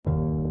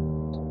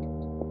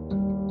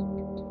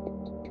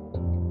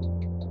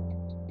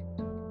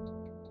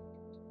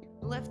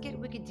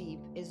Wicked Deep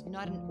is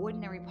not an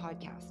ordinary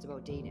podcast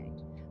about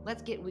dating.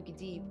 Let's Get Wicked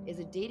Deep is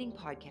a dating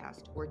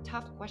podcast where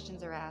tough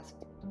questions are asked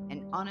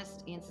and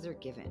honest answers are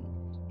given.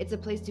 It's a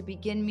place to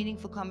begin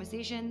meaningful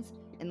conversations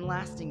and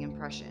lasting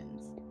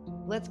impressions.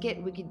 Let's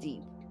Get Wicked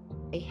Deep,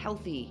 a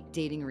healthy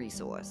dating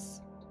resource.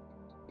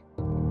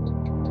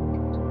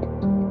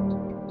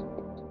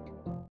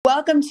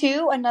 Welcome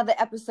to another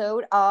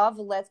episode of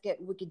Let's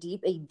Get Wicked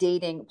Deep, a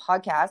dating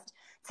podcast.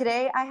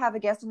 Today, I have a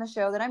guest on the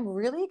show that I'm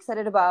really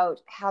excited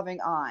about having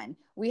on.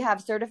 We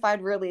have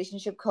certified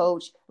relationship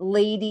coach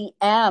Lady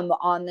M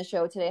on the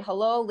show today.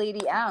 Hello,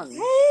 Lady M.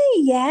 Hey,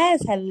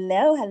 yes.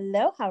 Hello.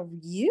 How are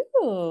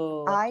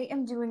you? I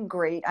am doing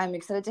great. I'm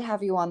excited to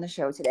have you on the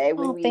show today.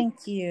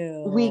 Thank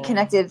you. We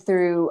connected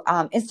through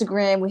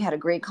Instagram. We had a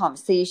great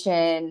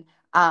conversation.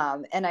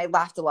 And I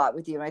laughed a lot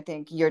with you, and I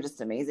think you're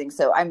just amazing.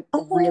 So I'm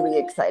really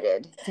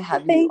excited to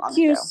have you on the show. Thank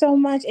you so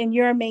much, and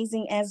you're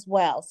amazing as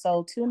well.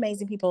 So two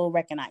amazing people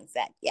recognize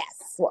that.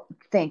 Yes. Well,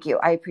 thank you.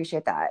 I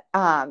appreciate that.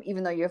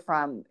 Even though you're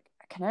from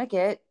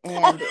Connecticut,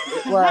 and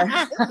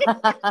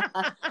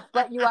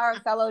but you are a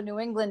fellow New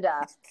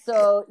Englander,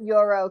 so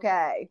you're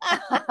okay.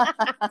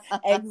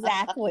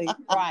 Exactly.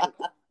 Right.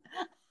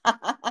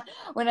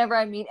 Whenever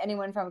I meet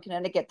anyone from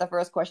Connecticut, the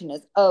first question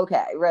is,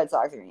 okay, Red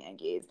Sox or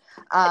Yankees?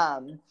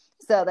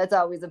 So that's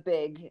always a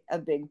big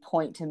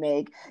point to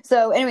make.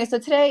 So anyway, so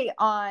today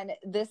on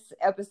this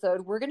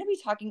episode, we're going to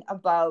be talking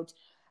about,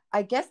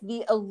 I guess,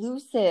 the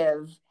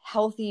elusive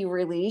healthy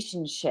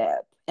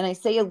relationship. And I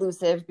say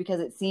elusive because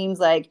it seems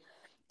like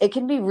it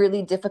can be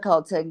really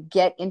difficult to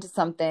get into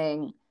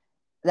something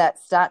that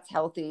starts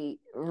healthy,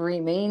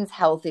 remains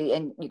healthy,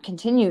 and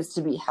continues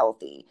to be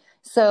healthy.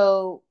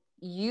 So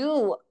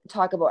you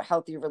talk about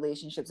healthy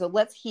relationships. So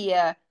let's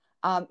hear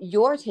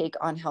your take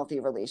on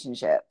healthy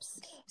relationships.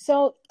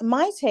 So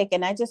my take,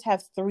 and I just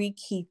have three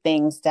key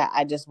things that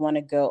I just want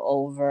to go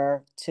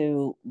over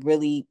to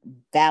really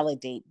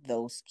validate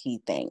those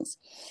key things.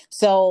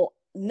 So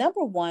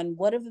number one,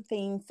 what are the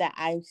things that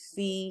I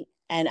see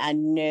and I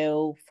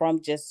know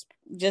from just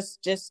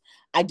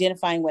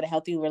identifying what a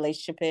healthy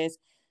relationship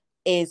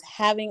is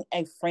having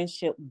a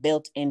friendship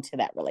built into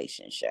that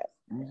relationship.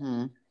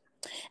 Mm-hmm.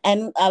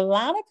 And a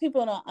lot of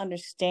people don't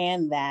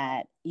understand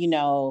that,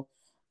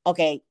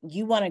 okay,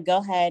 you want to go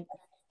ahead.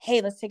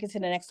 Hey, let's take it to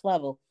the next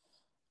level.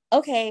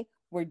 Okay,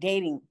 we're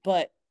dating,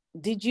 but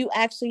did you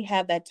actually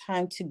have that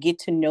time to get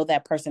to know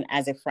that person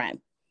as a friend?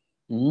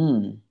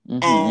 Mm-hmm.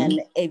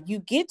 And if you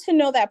get to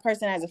know that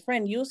person as a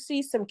friend, you'll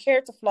see some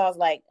character flaws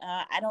like,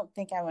 I don't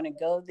think I want to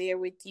go there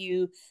with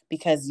you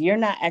because you're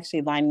not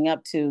actually lining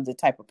up to the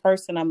type of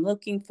person I'm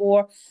looking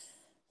for.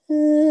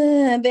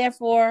 And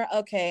therefore,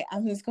 okay,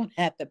 I'm just going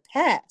to have to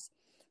pass.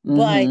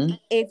 Mm-hmm. But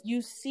if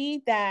you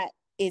see that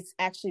it's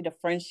actually the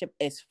friendship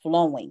is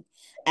flowing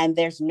and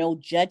there's no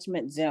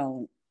judgment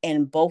zone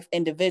in both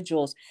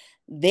individuals,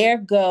 there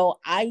go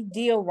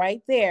ideal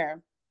right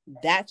there.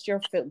 That's your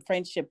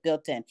friendship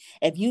built in.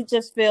 If you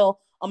just feel,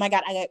 oh my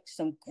God, I got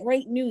some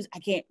great news, I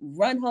can't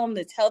run home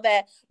to tell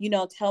that,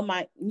 tell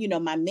my,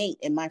 my mate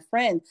and my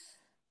friend,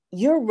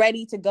 you're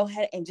ready to go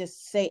ahead and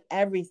just say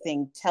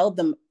everything, tell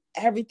them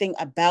everything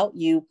about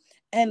you.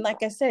 And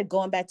like I said,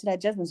 going back to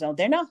that judgment zone,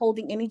 they're not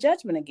holding any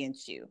judgment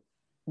against you.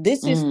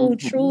 This is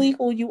truly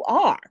who you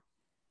are.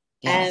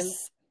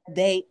 Yes. And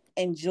they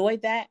enjoy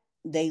that.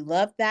 They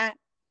love that.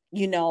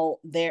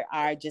 They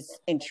are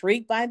just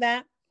intrigued by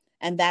that.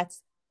 And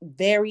that's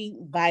very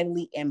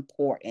vitally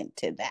important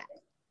to that.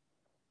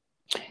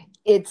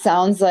 It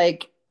sounds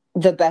like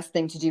the best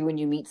thing to do when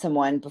you meet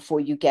someone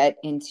before you get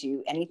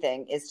into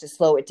anything is to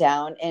slow it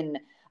down and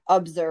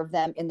observe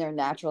them in their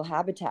natural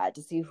habitat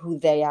to see who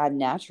they are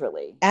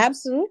naturally.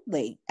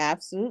 Absolutely.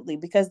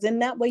 Because then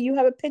that way you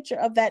have a picture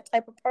of that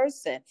type of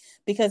person,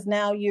 because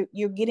now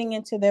you're getting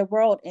into their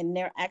world and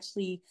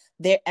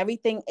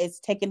everything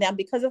is taken down,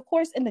 because of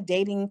course in the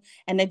dating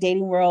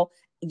world,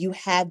 you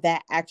have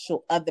that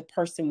actual other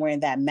person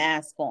wearing that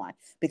mask on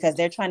because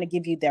they're trying to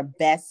give you their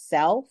best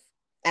self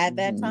at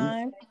that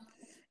time.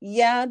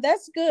 Yeah,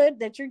 that's good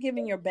that you're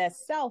giving your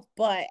best self,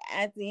 but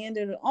at the end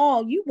of it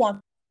all, you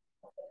want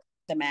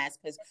the mask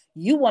because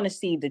you want to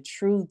see the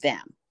true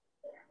them.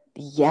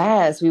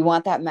 Yes, we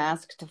want that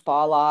mask to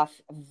fall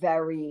off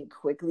very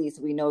quickly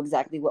so we know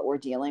exactly what we're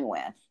dealing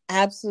with.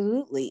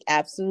 Absolutely.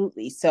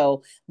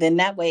 So then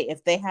that way,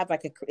 if they have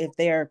if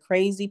they're a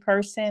crazy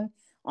person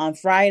on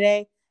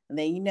Friday,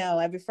 then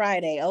every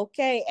Friday,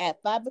 okay,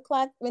 at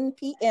 5:00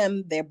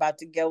 p.m., they're about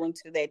to go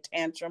into their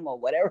tantrum or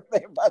whatever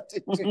they're about to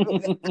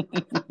do.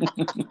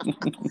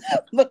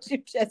 But you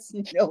just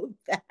know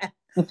that.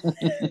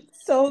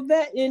 So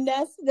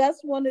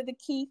that's one of the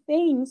key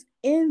things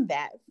in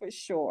that for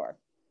sure.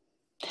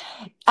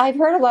 I've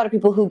heard a lot of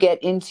people who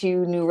get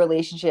into new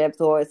relationships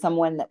or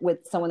someone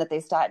that they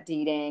start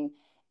dating,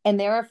 and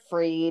they're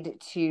afraid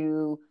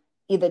to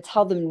either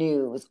tell them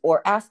news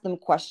or ask them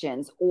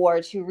questions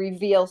or to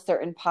reveal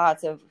certain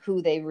parts of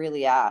who they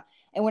really are.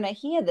 And when I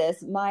hear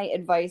this, my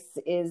advice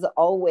is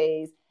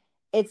always,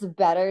 it's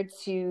better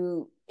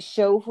to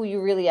show who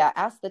you really are,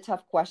 ask the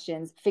tough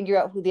questions, figure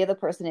out who the other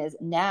person is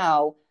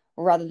now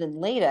rather than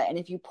later. And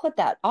if you put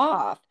that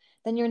off,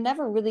 then you're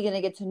never really going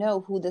to get to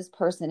know who this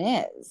person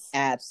is.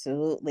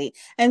 Absolutely.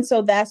 And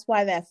so that's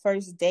why that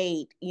first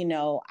date,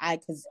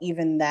 because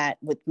even that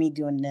with me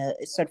doing the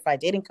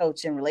certified dating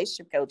coach and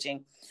relationship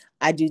coaching,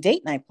 I do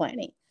date night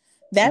planning.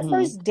 That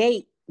first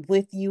date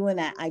with you and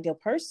that ideal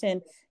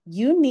person,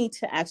 you need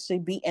to actually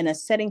be in a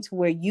setting to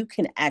where you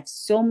can ask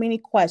so many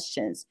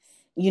questions,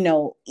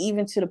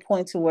 even to the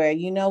point to where,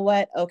 you know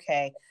what?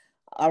 Okay.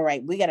 All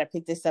right, we got to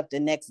pick this up the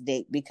next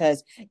date,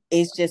 because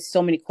it's just so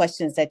many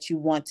questions that you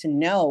want to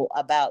know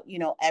about,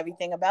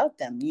 everything about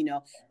them. You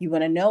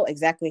want to know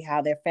exactly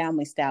how their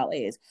family style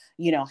is,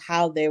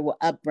 how their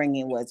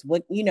upbringing was,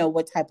 what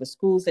type of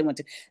schools they went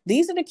to.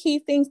 These are the key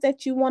things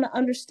that you want to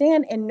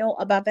understand and know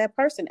about that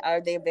person.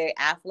 Are they very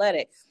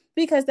athletic?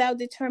 Because that'll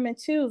determine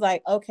too,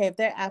 like, okay, if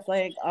they're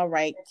athletic, all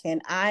right, can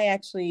I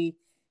actually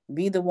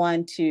be the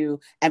one to,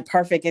 and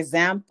perfect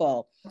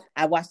example,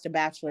 I watched The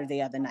Bachelor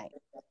the other night.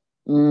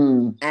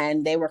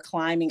 And they were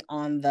climbing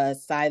on the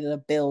side of the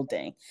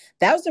building.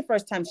 That was the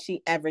first time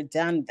she ever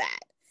done that.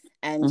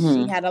 And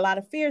she had a lot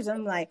of fears.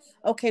 I'm like,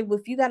 okay, well,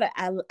 if you got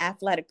an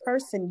athletic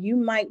person, you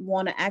might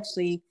want to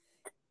actually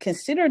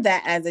consider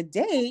that as a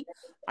date.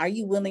 Are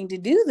you willing to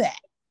do that?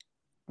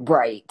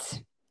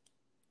 Right.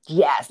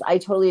 Yes, I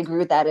totally agree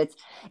with that.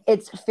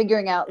 It's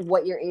figuring out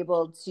what you're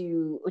able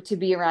to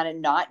be around and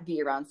not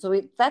be around.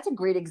 So that's a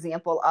great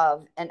example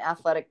of an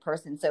athletic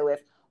person. So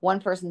if one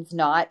person's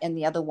not and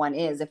the other one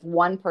is, if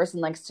one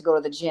person likes to go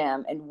to the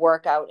gym and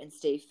work out and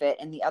stay fit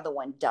and the other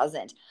one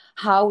doesn't,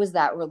 how is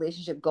that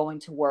relationship going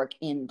to work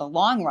in the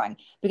long run?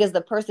 Because the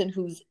person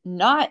who's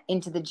not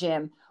into the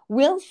gym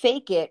will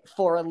fake it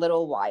for a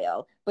little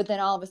while, but then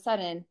all of a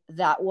sudden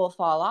that will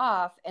fall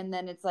off. And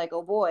then it's like,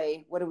 oh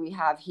boy, what do we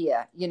have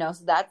here?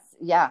 So that's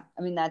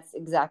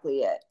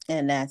exactly it.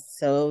 And that's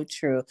so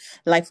true.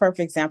 Like, for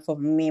example,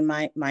 for me,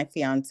 my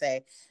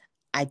fiance,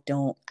 I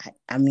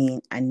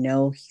mean, I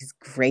know he's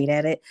great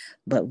at it,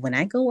 but when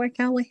I go work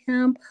out with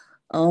him,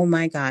 oh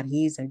my God,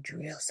 he's a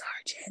drill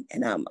sergeant.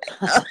 And I'm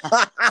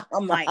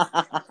like,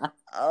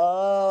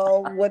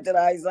 oh, what did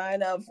I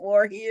sign up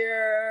for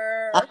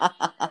here?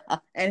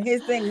 And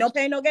his thing, no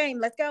pain, no gain.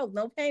 Let's go.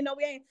 No pain, no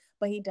gain.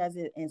 But he does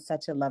it in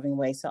such a loving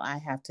way. So I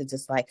have to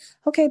just like,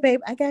 okay,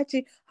 babe, I got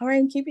you. All right,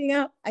 I'm keeping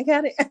up. I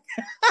got it.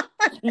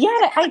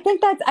 Yeah, I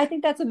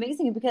think that's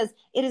amazing, because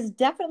it is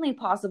definitely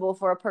possible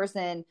for a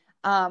person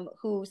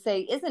who,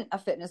 say, isn't a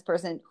fitness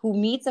person, who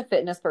meets a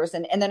fitness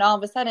person, and then all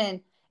of a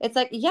sudden it's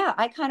like, yeah,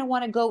 I kind of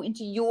want to go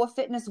into your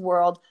fitness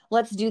world.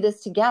 Let's do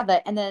this together.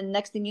 And then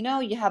next thing you know,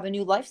 you have a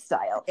new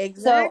lifestyle.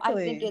 Exactly. So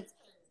I think it's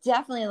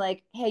definitely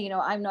like, hey,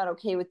 I'm not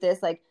okay with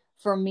this. Like,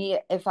 for me,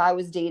 if I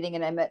was dating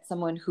and I met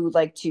someone who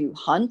liked to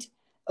hunt,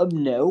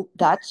 no,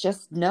 that's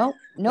just nope,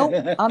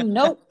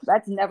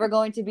 that's never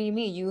going to be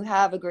me. You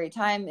have a great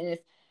time, and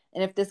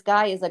if this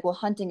guy is like, well,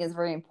 hunting is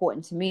very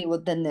important to me, well,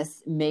 then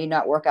this may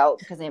not work out,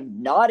 because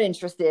I'm not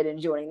interested in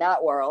joining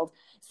that world.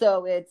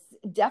 So it's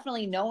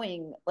definitely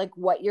knowing like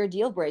what your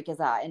deal break is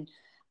at. And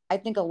I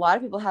think a lot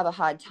of people have a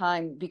hard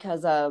time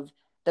because of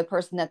the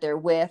person that they're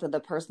with or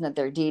the person that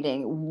they're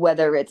dating,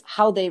 whether it's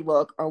how they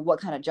look or what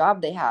kind of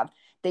job they have.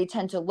 They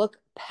tend to look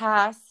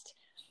past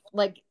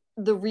like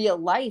the real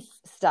life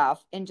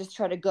stuff and just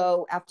try to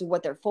go after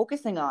what they're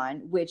focusing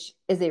on, which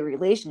is a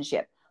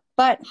relationship.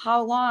 But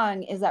how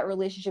long is that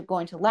relationship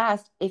going to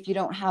last if you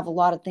don't have a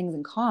lot of things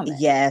in common?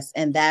 Yes,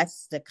 and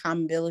that's the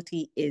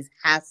commonality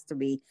has to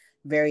be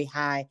very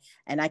high.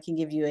 And I can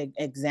give you an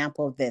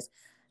example of this.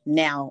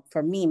 Now,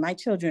 for me, my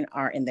children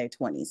are in their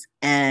 20s,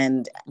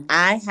 and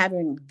I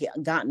haven't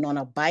gotten on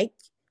a bike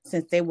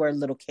since they were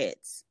little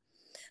kids,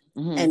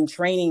 and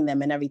training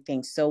them and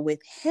everything. So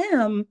with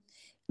him,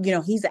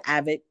 he's an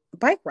avid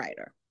bike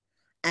rider,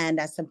 and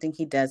that's something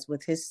he does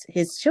with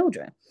his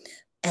children.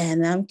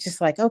 And I'm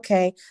just like,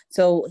 okay.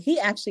 So he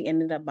actually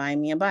ended up buying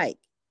me a bike.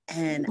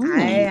 And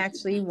I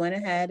actually went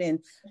ahead and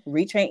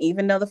retrained,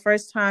 even though the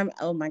first time,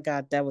 oh my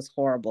God, that was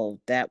horrible.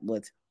 That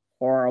was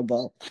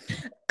horrible.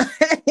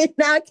 And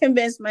I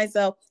convinced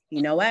myself,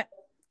 you know what?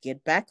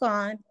 Get back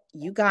on.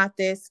 You got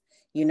this.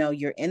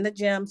 You're in the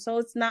gym. So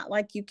it's not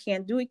like you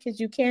can't do it,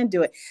 because you can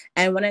do it.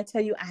 And when I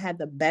tell you, I had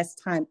the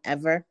best time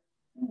ever.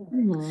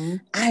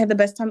 I had the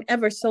best time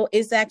ever. So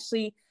it's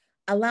actually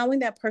allowing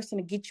that person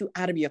to get you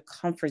out of your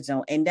comfort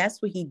zone. And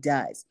that's what he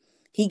does.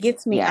 He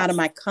gets me out of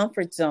my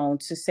comfort zone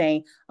to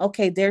say,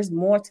 okay, there's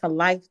more to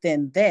life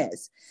than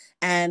this.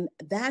 And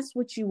that's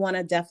what you want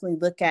to definitely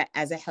look at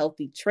as a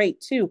healthy trait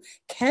too.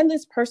 Can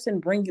this person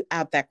bring you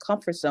out that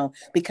comfort zone?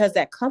 Because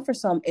that comfort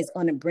zone is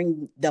going to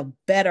bring the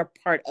better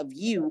part of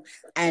you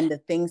and the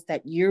things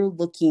that you're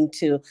looking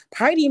to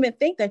probably even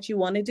think that you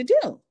wanted to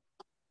do.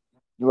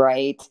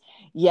 Right.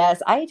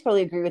 Yes, I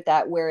totally agree with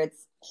that, where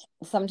it's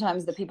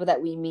sometimes the people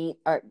that we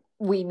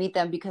meet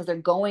them because they're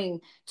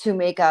going to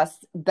make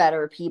us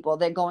better people.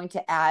 They're going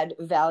to add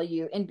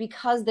value. And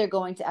because they're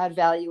going to add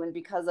value, and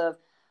because of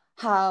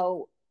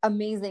how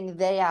amazing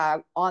they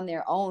are on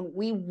their own,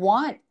 we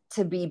want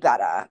to be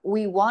better.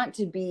 We want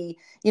to be,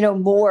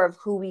 more of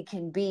who we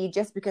can be,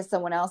 just because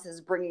someone else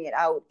is bringing it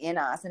out in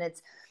us. And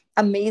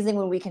amazing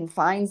when we can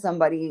find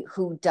somebody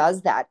who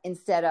does that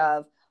instead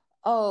of,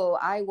 oh,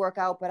 I work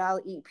out, but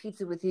I'll eat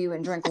pizza with you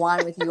and drink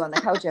wine with you on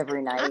the couch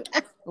every night.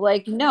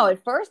 Like, no,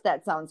 at first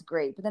that sounds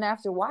great, but then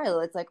after a while,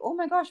 it's like, oh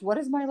my gosh, what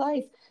is my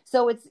life?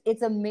 So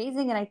it's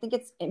amazing, and I think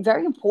it's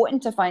very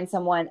important to find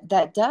someone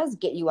that does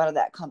get you out of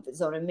that comfort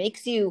zone and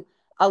makes you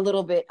a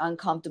little bit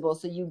uncomfortable,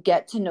 so you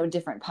get to know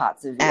different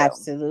parts of you.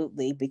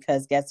 Absolutely,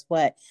 because guess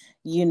what?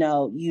 You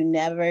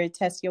never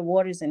test your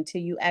waters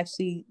until you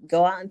actually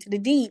go out into the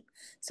deep.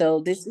 So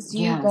this is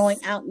you going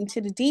Yes. out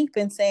into the deep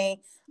and saying,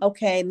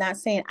 okay, not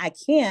saying I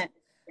can't,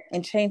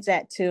 and change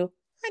that to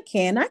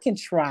I can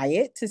try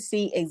it to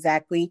see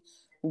exactly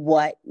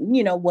what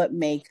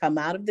may come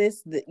out of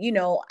this,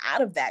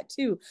 out of that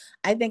too.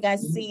 I think I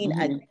seen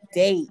a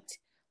date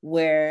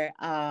where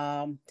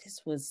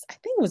this was, I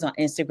think it was on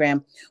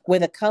Instagram, where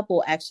the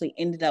couple actually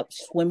ended up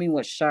swimming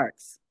with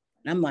sharks.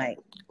 And I'm like,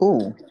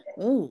 ooh,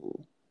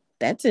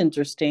 that's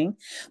interesting.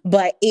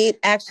 But it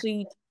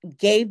actually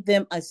gave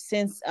them a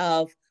sense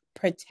of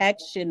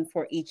protection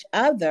for each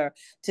other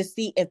to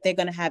see if they're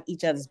going to have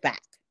each other's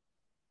back.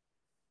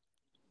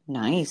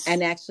 Nice.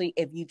 And actually,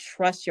 if you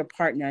trust your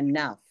partner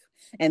enough.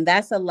 And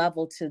that's a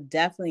level to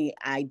definitely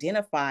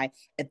identify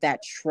if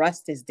that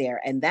trust is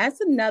there. And that's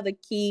another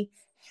key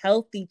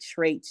healthy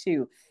trait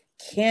too.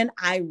 Can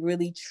I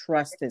really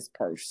trust this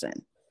person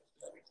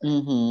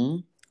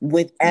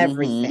with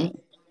everything?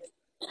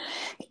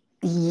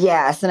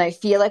 Yes. And I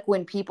feel like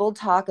when people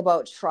talk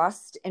about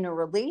trust in a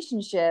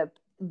relationship,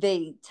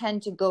 they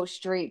tend to go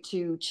straight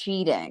to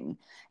cheating.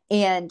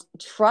 And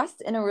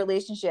trust in a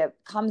relationship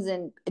comes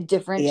in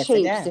different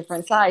shapes,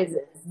 different sizes,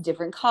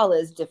 different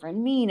colors, different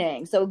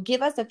meanings. So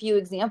give us a few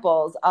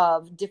examples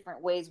of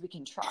different ways we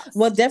can trust.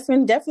 Well,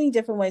 definitely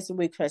different ways that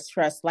we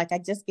trust. Like I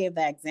just gave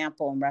that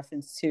example in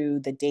reference to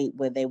the date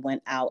where they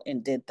went out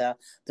and did the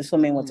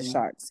swimming with the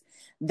sharks.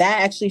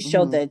 That actually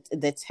showed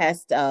the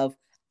test of,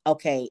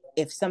 okay,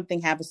 if something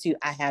happens to you,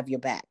 I have your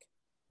back.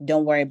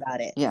 Don't worry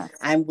about it. Yeah,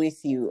 I'm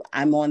with you.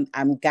 I'm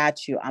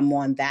got you. I'm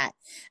on that.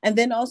 And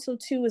then also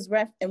too is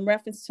in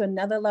reference to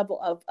another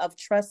level of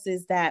trust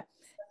is that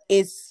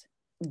it's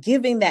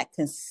giving that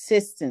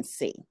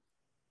consistency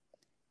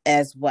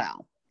as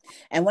well.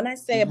 And when I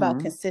say about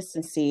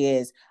consistency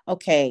is,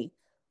 okay,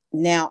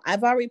 now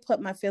I've already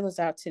put my feelers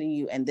out to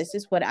you and this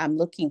is what I'm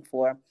looking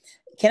for.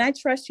 Can I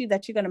trust you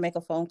that you're going to make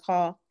a phone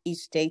call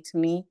each day to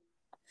me?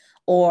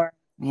 Or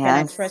can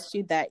I trust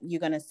you that you're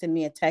going to send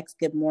me a text,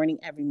 good morning,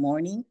 every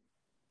morning?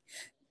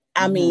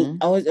 I mean,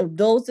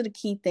 those are the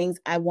key things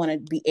I want to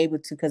be able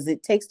to, because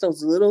it takes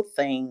those little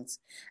things,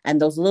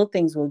 and those little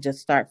things will just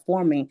start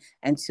forming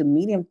into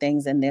medium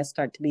things, and they'll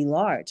start to be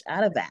large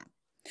out of that.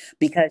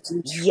 Because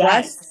you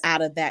trust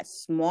out of that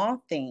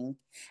small thing,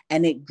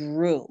 and it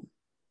grew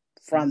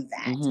from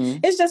that.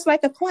 It's just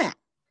like a plant.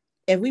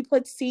 If we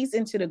put seeds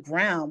into the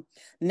ground,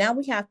 now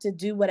we have to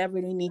do whatever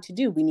we need to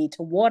do. We need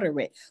to water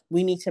it.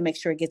 We need to make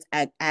sure it gets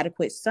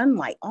adequate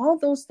sunlight, all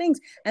those things.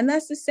 And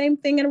that's the same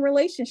thing in a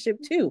relationship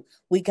too.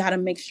 We got to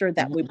make sure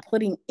that we're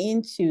putting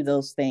into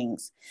those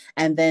things.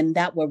 And then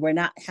that way we're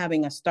not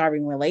having a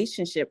starving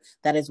relationship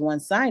that is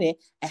one-sided.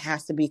 It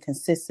has to be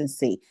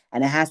consistency.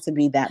 And it has to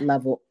be that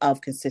level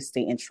of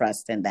consistency and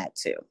trust in that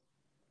too.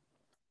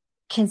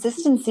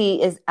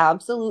 Consistency is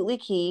absolutely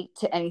key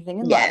to anything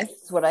in life.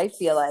 That's what I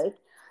feel like.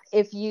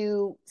 If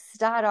you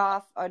start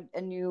off a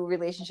new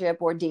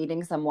relationship or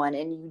dating someone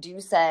and you do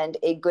send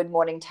a good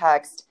morning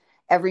text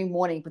every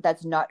morning, but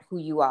that's not who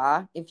you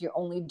are, if you're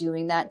only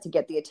doing that to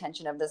get the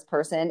attention of this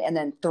person and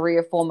then 3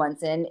 or 4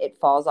 months in,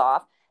 it falls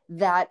off,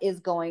 that is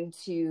going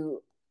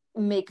to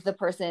make the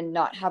person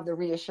not have the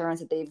reassurance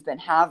that they've been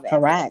having.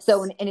 Correct.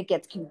 So, and it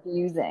gets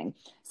confusing.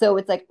 So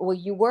it's like, well,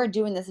 you were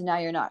doing this and now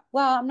you're not.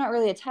 Well, I'm not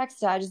really a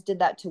texter. I just did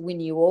that to win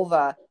you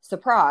over.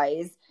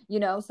 Surprise.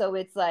 So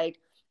it's like,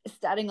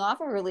 starting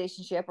off a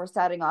relationship or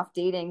starting off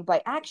dating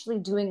by actually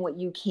doing what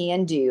you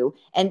can do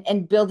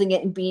and building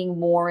it and being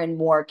more and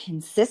more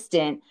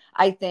consistent,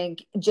 I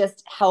think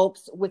just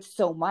helps with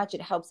so much.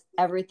 It helps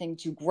everything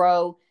to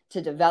grow,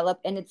 to develop.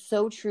 And it's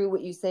so true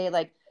what you say,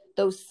 like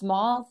those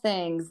small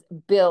things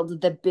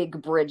build the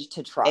big bridge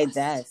to trust. It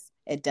does.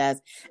 It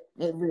does.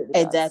 It really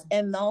does. It does.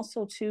 And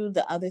also too,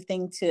 the other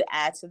thing to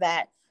add to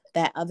that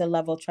other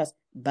level of trust,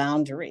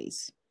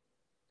 boundaries.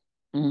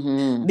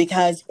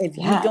 Because if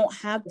you don't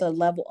have the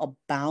level of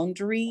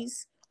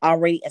boundaries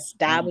already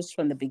established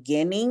from the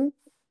beginning,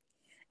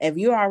 if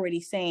you're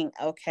already saying,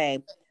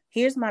 okay,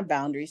 here's my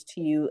boundaries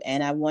to you,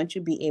 and I want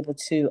you to be able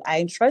to, I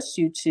entrust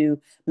you to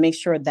make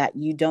sure that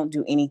you don't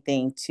do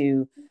anything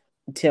to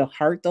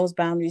hurt those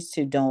boundaries,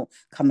 to don't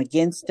come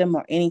against them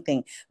or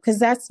anything,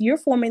 because you're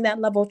forming that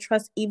level of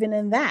trust even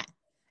in that.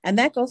 And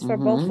that goes for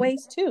both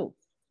ways too,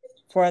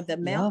 for the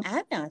male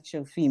and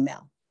actual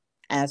female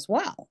as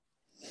well.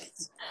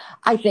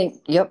 I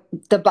think,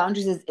 the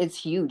boundaries is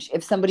huge.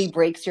 If somebody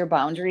breaks your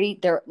boundary,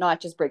 they're not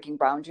just breaking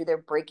boundary, they're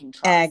breaking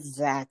trust.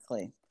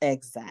 Exactly.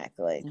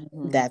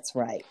 That's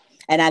right.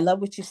 And I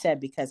love what you said,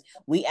 because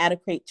we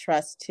adequate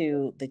trust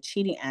to the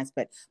cheating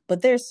aspect,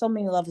 but there's so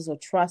many levels of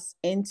trust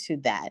into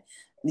that.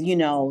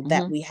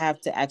 that we have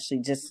to actually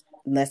just,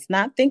 let's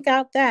not think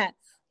out that.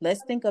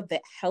 Let's think of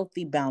the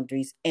healthy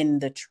boundaries and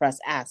the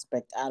trust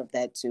aspect out of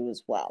that too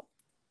as well.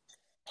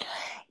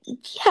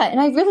 Yeah,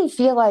 and I really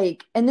feel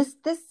like, and this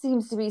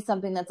seems to be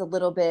something that's a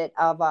little bit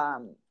of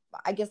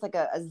I guess like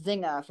a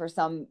zinger for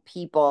some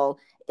people,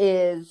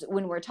 is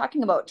when we're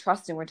talking about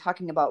trust and we're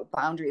talking about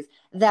boundaries,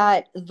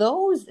 that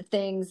those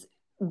things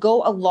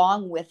go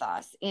along with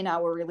us in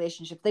our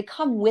relationships. They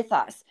come with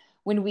us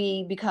when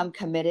we become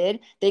committed.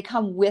 They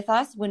come with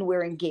us when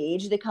we're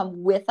engaged. They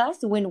come with us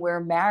when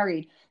we're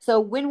married. So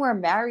when we're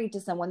married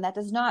to someone, that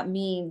does not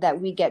mean that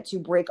we get to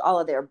break all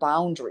of their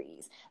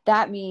boundaries.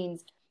 That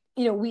means,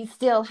 we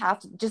still have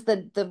to, just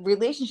the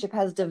relationship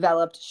has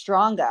developed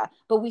stronger,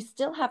 but we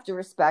still have to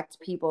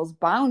respect people's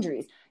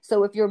boundaries.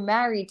 So if you're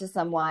married to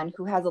someone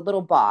who has a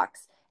little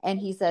box and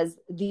he says,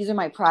 these are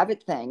my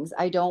private things,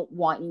 I don't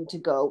want you to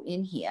go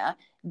in here,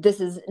 this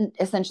is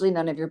essentially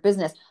none of your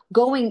business.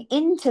 Going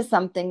into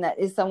something that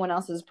is someone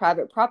else's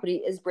private property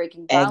is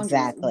breaking boundaries,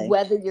 Exactly.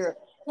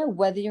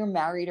 whether you're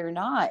married or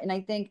not. And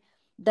I think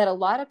that a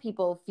lot of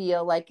people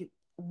feel like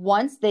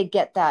once they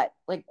get that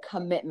like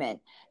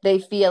commitment, they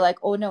feel like,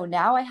 oh no,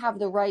 now I have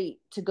the right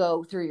to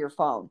go through your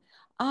phone.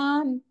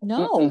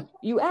 No,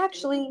 you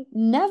actually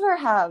never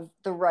have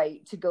the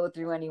right to go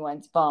through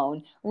anyone's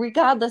phone,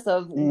 regardless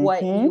of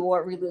what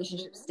your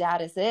relationship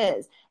status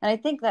is. And I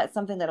think that's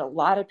something that a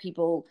lot of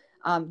people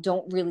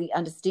don't really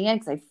understand,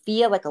 because I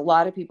feel like a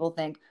lot of people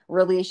think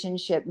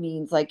relationship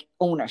means like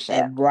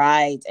ownership.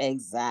 Right,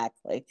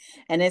 exactly.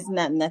 And it's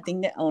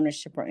nothing to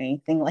ownership or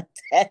anything like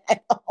that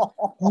at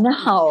all.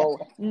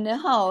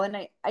 No.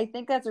 And I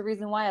think that's a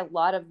reason why a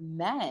lot of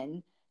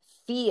men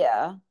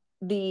fear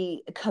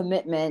the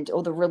commitment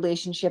or the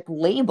relationship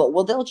label.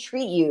 Well, they'll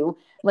treat you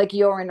like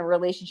you're in a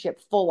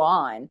relationship full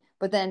on,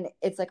 but then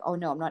it's like, oh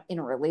no, I'm not in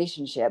a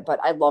relationship, but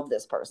I love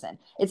this person.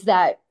 It's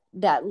that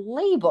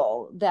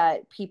label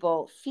that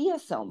people fear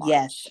so much.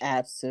 Yes,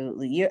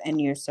 absolutely.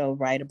 You're so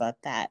right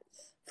about that,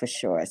 for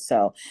sure.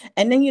 So,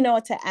 and then,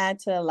 to add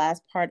to the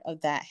last part of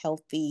that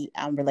healthy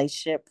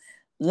relationship,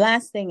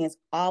 last thing is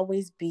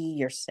always be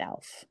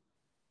yourself.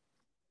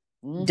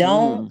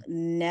 Don't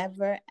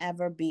never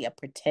ever be a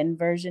pretend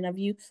version of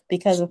you,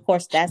 because of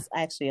course that's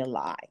actually a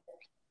lie.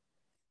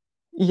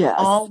 Yes.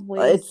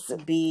 Always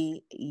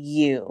be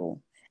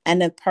you.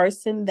 And the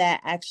person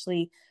that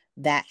actually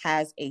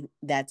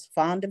that's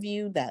fond of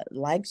you, that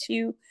likes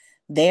you,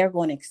 they're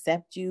going to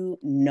accept you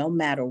no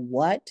matter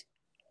what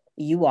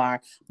you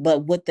are.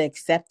 But with the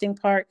accepting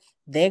part,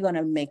 they're going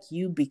to make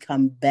you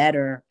become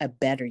a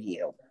better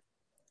you.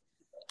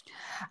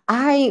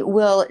 I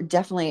will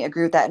definitely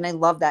agree with that. And I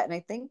love that. And I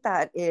think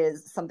that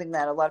is something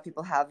that a lot of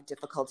people have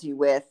difficulty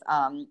with.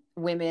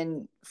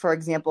 Women, for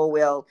example,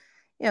 will,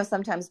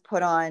 sometimes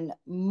put on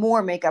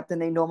more makeup than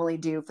they normally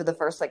do for the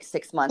first like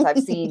 6 months. I've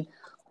seen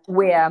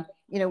where,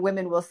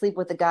 women will sleep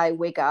with a guy,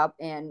 wake up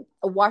and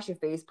wash your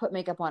face, put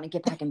makeup on and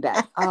get back in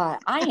bed.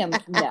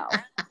 No,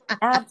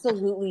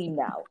 absolutely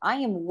no. I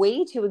am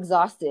way too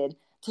exhausted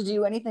to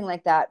do anything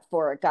like that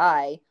for a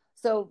guy.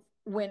 So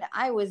when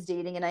I was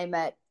dating and I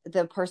met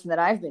the person that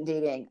I've been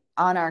dating,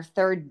 on our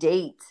third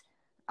date,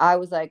 I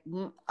was like,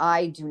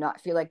 I do not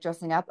feel like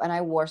dressing up, and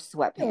I wore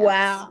sweatpants.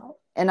 Wow.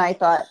 And I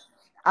thought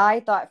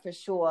for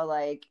sure,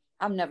 like,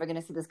 I'm never going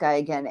to see this guy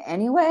again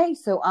anyway,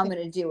 so I'm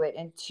going to do it.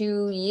 And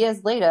 2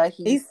 years later,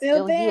 he's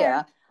still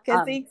there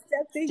because he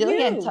accepted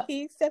you.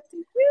 He accepted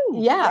you.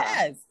 Yeah.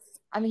 Yes.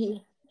 I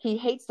mean, he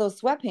hates those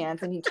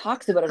sweatpants and he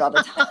talks about it all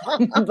the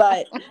time.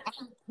 But,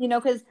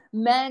 because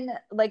men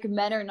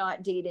are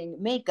not dating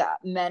makeup.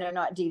 Men are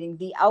not dating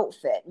the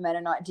outfit. Men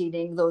are not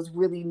dating those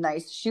really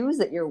nice shoes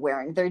that you're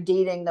wearing. They're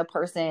dating the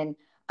person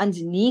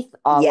underneath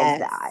all of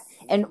that.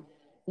 And,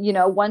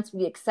 once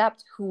we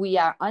accept who we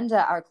are under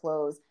our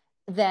clothes,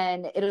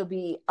 then it'll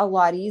be a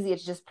lot easier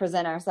to just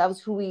present ourselves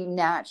who we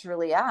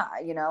naturally are.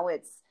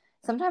 It's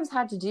sometimes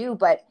hard to do,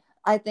 but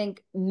I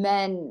think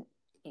men,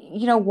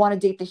 want to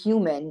date the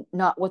human,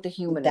 not what the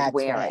human is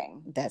wearing.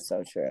 Right. That's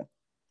so true.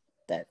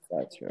 That's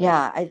so true.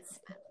 Yeah,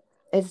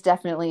 it's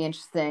definitely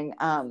interesting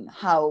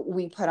how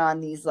we put on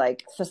these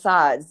like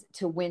facades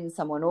to win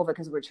someone over,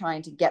 because we're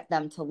trying to get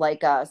them to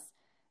like us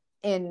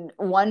in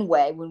one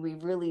way when we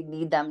really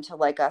need them to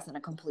like us in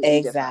a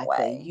completely different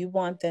way. You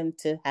want them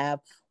to have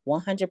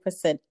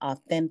 100%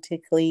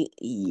 authentically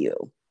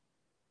you.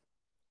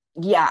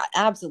 Yeah,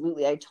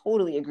 absolutely. I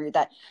totally agree with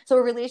that. So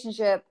a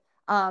relationship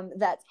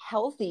that's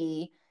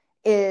healthy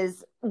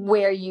is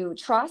where you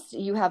trust,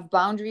 you have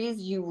boundaries,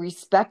 you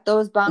respect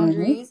those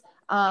boundaries,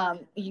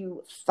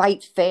 you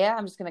fight fair.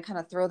 I'm just going to kind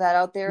of throw that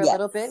out there a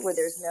little bit, where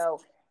there's no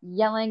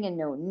yelling and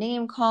no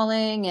name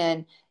calling.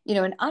 And,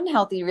 an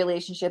unhealthy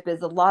relationship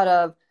is a lot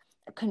of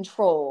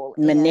control,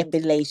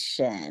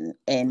 manipulation,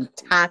 and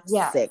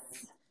toxic.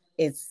 Yes.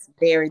 It's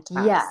very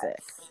toxic.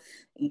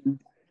 Yes.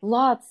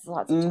 Lots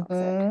of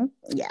toxic.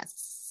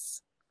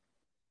 Yes.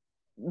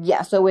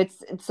 yeah, so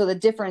the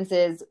difference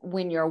is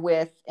when you're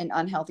with an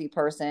unhealthy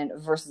person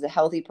versus a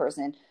healthy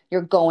person,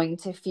 you're going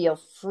to feel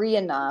free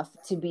enough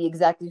to be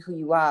exactly who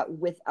you are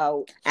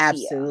without fear.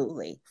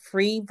 Absolutely.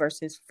 Free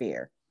versus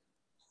fear.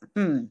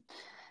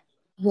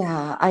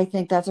 Yeah, I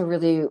think that's a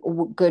really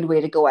good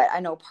way to go at. I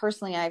know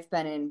personally I've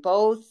been in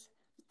both.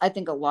 I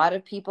think a lot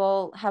of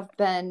people have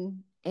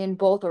been in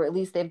both, or at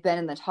least they've been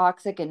in the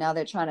toxic and now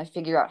they're trying to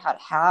figure out how to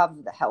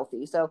have the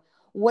healthy. So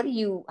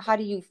how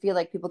do you feel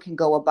like people can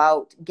go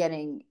about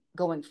going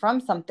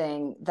from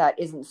something that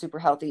isn't super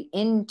healthy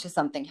into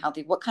something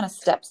healthy? What kind of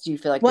steps do you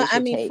feel like they Well, I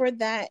should mean, take? for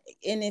that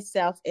in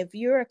itself, if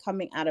you're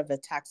coming out of a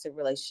toxic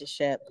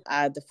relationship,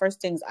 the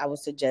first things I would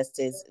suggest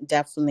is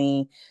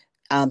definitely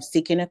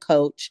seeking a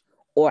coach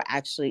or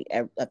actually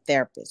a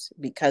therapist,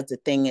 because the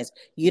thing is,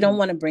 you don't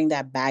want to bring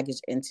that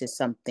baggage into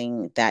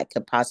something that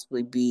could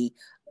possibly be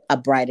a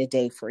brighter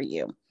day for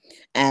you.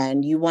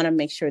 And you want to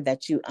make sure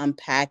that you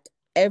unpack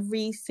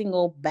every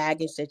single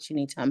baggage that you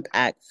need to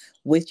unpack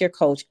with your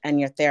coach and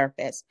your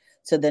therapist.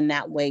 So then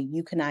that way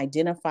you can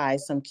identify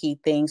some key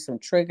things, some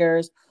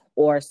triggers,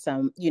 or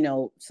some,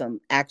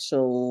 some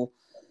actual,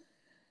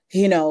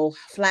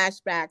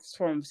 flashbacks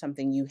from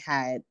something you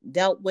had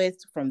dealt with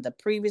from the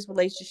previous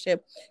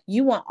relationship.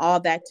 You want all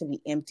that to be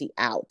empty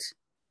out,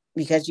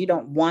 because you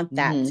don't want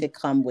that to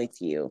come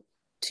with you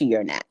to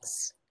your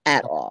next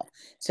at all.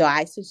 So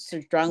I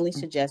strongly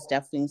suggest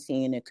definitely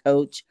seeing a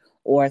coach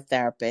or a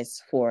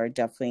therapist for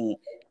definitely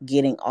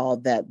getting all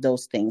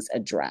those things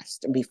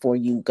addressed before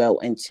you go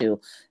into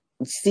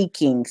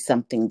seeking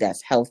something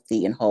that's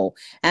healthy and whole.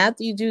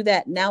 After you do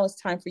that, now it's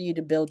time for you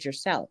to build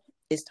yourself.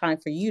 It's time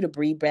for you to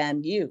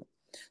rebrand you.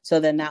 So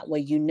then that way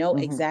you know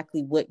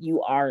exactly what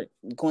you are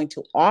going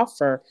to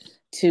offer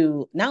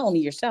to not only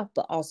yourself,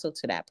 but also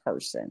to that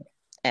person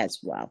as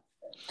well.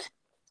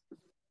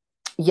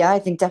 Yeah, I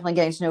think definitely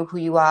getting to know who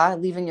you are,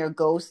 leaving your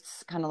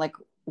ghosts kind of like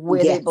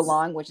where they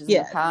belong, which is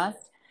in the past.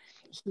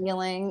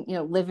 Healing,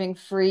 living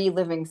free,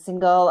 living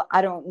single.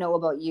 I don't know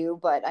about you,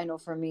 but I know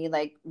for me,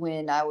 like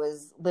when I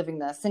was living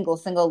the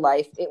single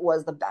life, it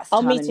was the best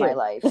time in my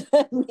life.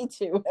 Me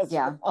too.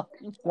 Yeah.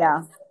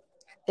 Yeah.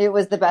 It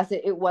was the best.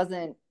 It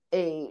wasn't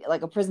a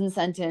prison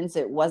sentence.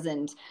 It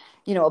wasn't,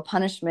 a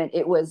punishment.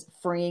 It was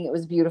freeing. It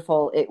was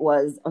beautiful. It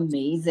was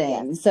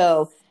amazing. Yes.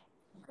 So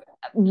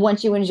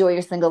once you enjoy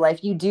your single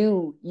life,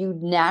 you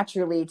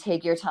naturally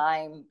take your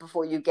time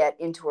before you get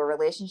into a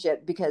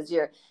relationship, because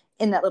you're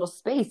in that little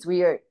space where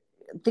you're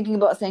thinking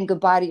about saying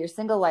goodbye to your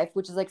single life,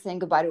 which is like saying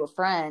goodbye to a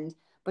friend,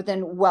 but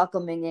then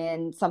welcoming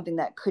in something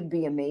that could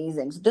be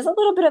amazing. So there's a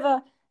little bit of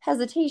a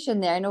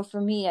hesitation there. I know for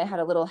me, I had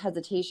a little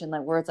hesitation,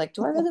 like where it's like,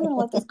 do I really want to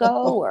let this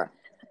go? Or,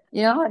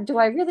 do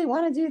I really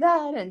want to do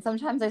that? And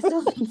sometimes I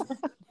still think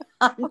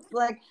I'm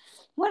like,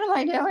 what am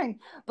I doing?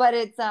 But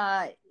it's,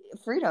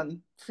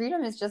 freedom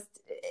is just,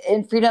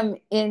 and freedom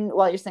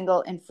while you're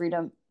single and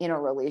freedom in a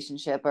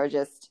relationship are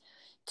just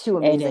two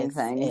amazing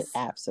things. It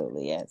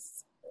absolutely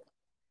is.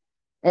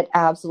 It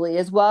absolutely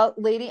is. Well,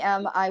 Lady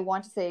M, I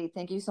want to say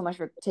thank you so much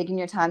for taking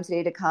your time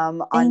today to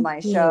come on my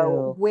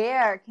show.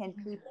 Where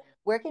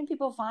can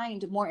people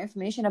find more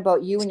information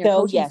about you and your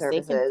coaching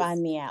services? They can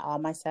find me at all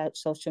my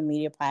social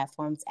media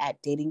platforms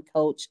at Dating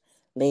Coach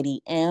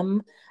Lady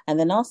M. And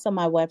then also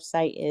my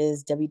website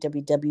is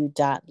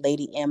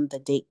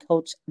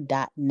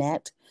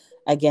www.ladymthedatecoach.net.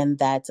 Again,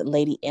 that's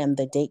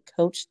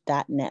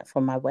ladymthedatecoach.net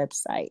for my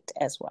website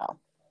as well.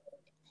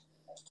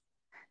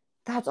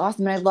 That's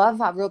awesome. And I love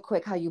real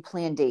quick how you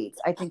plan dates.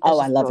 I think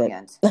that's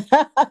brilliant.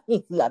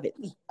 Love it.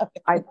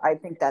 I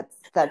think that's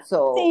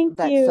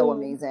so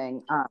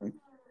amazing.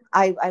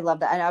 I love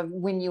that.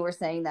 And when you were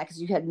saying that,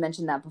 because you had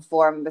mentioned that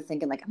before, I remember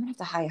thinking like, I'm gonna have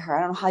to hire her. I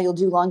don't know how you'll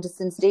do long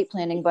distance date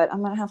planning, but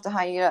I'm gonna have to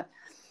hire you to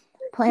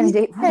plan a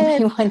date for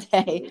me one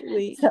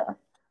day. So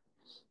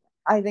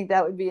I think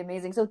that would be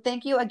amazing. So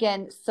thank you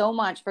again so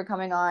much for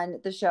coming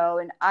on the show,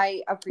 and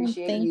I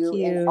appreciate you.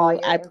 And all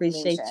your I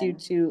appreciate you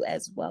too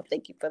as well.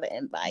 Thank you for the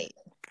invite.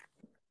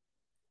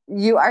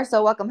 You are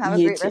so welcome. Have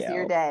a great rest of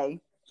your day.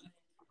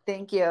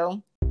 Thank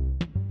you.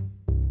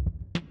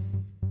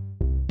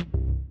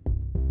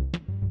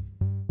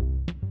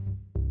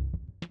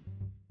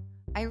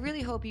 I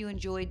really hope you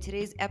enjoyed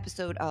today's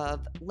episode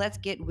of Let's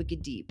Get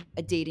Wicked Deep,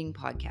 a dating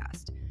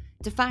podcast.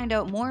 To find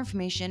out more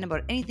information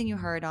about anything you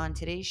heard on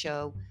today's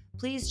show,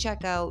 please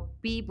check out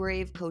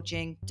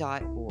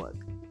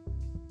bebravecoaching.org.